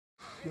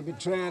You'll be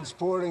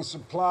transporting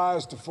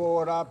supplies to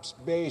Forward Ops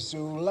Base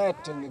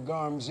Oulette in the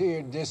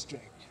Garmsir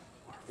district.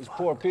 These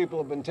poor people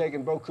have been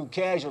taking beaucoup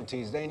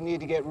casualties. They need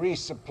to get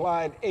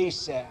resupplied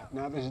ASAP.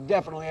 Now, this is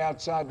definitely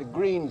outside the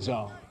green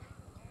zone.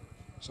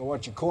 So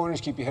watch your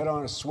corners, keep your head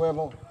on a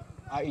swivel.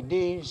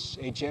 IEDs,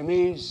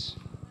 HMEs,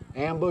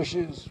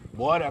 ambushes,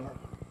 whatever.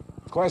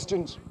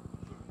 Questions?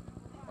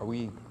 Are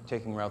we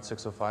taking Route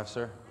 605,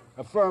 sir?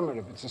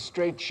 Affirmative. It's a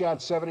straight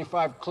shot,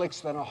 75 clicks,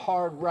 then a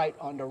hard right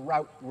onto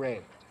Route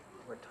Red.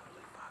 We're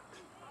totally fucked.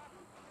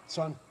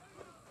 Son,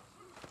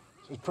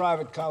 this is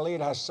Private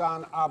Khalid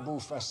Hassan Abu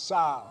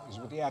Faisal. He's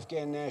with the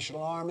Afghan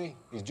National Army.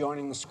 He's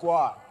joining the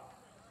squad.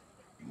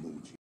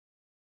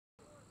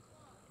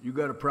 You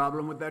got a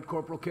problem with that,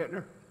 Corporal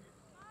Kettner?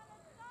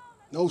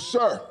 No,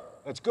 sir.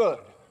 That's good.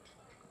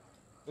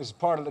 This is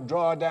part of the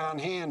drawdown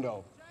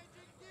handover.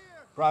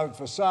 Private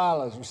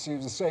Faisal has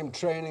received the same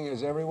training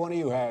as every one of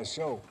you has,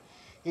 so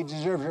he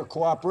deserves your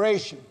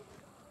cooperation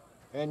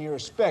and your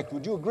respect.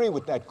 Would you agree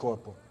with that,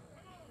 Corporal?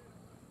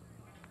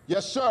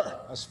 Yes, sir.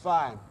 That's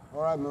fine.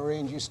 All right,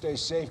 Marines, you stay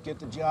safe, get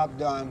the job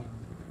done.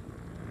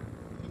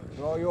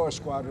 They're all yours,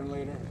 squadron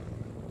leader.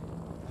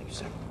 Thank you,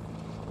 sir.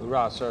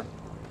 Hoorah, sir.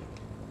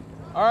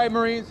 All right,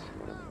 Marines.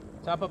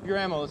 Top up your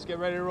ammo. Let's get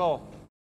ready to roll.